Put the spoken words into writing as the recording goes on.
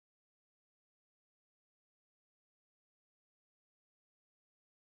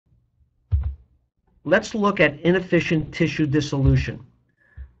let's look at inefficient tissue dissolution.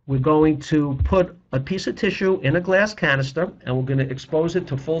 We're going to put a piece of tissue in a glass canister, and we're going to expose it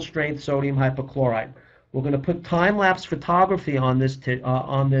to full-strength sodium hypochlorite. We're going to put time-lapse photography on this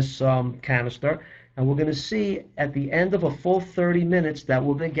canister, and we're going to see at the end of a full 30 minutes that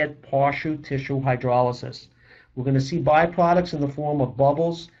we're going to get partial tissue hydrolysis. We're going to see byproducts in the form of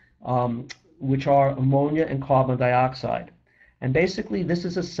bubbles, which are ammonia and carbon dioxide. And basically, this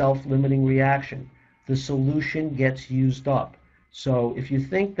is a self-limiting reaction. The solution gets used up. So if you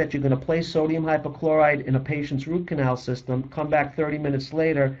think that you're going to place sodium hypochlorite in a patient's root canal system, come back 30 minutes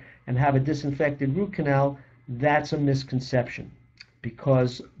later and have a disinfected root canal, that's a misconception,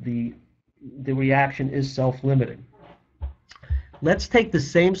 because the reaction is self-limiting. Let's take the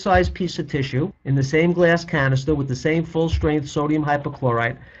same size piece of tissue in the same glass canister with the same full-strength sodium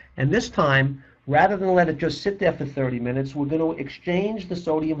hypochlorite, and this time, rather than let it just sit there for 30 minutes, we're going to exchange the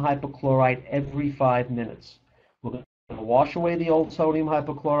sodium hypochlorite every 5 minutes. We're going to wash away the old sodium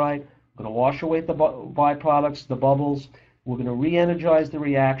hypochlorite, we're going to wash away the byproducts, the bubbles, we're going to re-energize the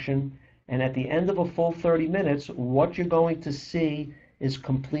reaction, and at the end of a full 30 minutes, what you're going to see is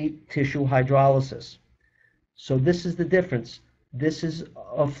complete tissue hydrolysis. So this is the difference. This is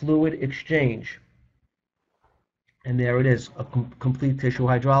a fluid exchange. And there it is, a complete tissue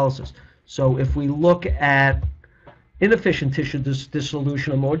hydrolysis. So if we look at inefficient tissue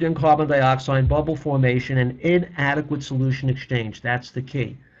dissolution, ammonia and carbon dioxide, bubble formation, and inadequate solution exchange, that's the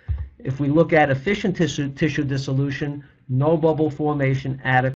key. If we look at efficient tissue dissolution, no bubble formation,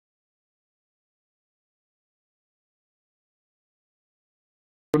 adequate.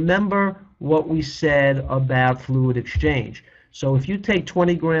 Remember what we said about fluid exchange. So if you take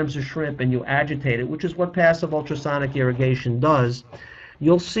 20 grams of shrimp and you agitate it, which is what passive ultrasonic irrigation does,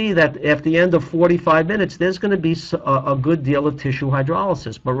 you'll see that at the end of 45 minutes, there's going to be a good deal of tissue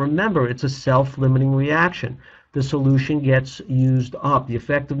hydrolysis. But remember, it's a self-limiting reaction. The solution gets used up. The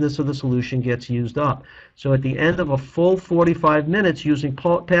effectiveness of the solution gets used up. So at the end of a full 45 minutes using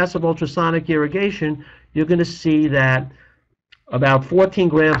passive ultrasonic irrigation, you're going to see that about 14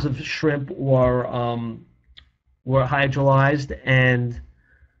 grams of shrimp were hydrolyzed, and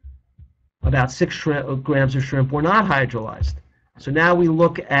about 6 grams of shrimp were not hydrolyzed. So now we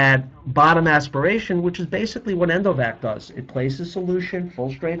look at bottom aspiration, which is basically what Endovac does. It places solution,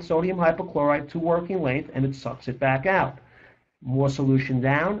 full-strength sodium hypochlorite to working length, and it sucks it back out. More solution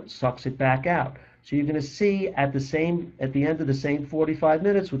down, sucks it back out. So you're going to see at the end of the same 45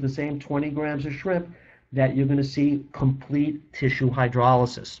 minutes with the same 20 grams of shrimp that you're going to see complete tissue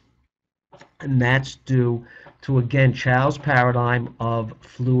hydrolysis. And that's due to, again, Chow's paradigm of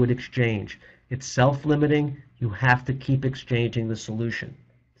fluid exchange. It's self-limiting. You have to keep exchanging the solution.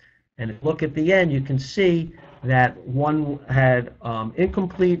 And if you look at the end, you can see that one had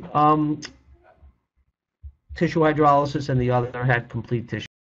incomplete tissue hydrolysis and the other had complete tissue.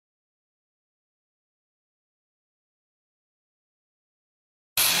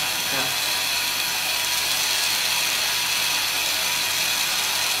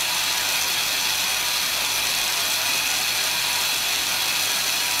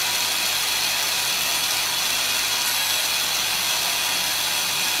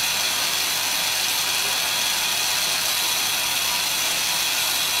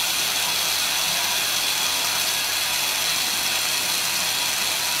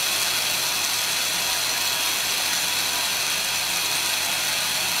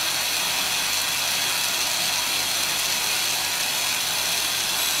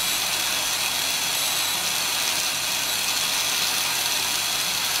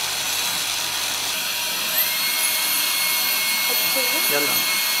 يلا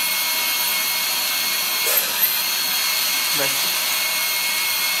بس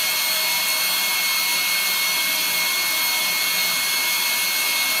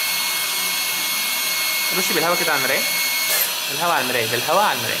رشي بالهواء كده على المراية، بالهواء على المراية، بالهواء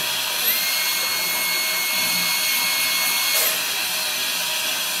على المراية.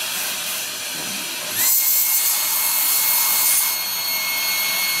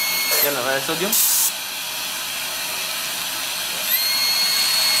 يلا بقى صوديوم.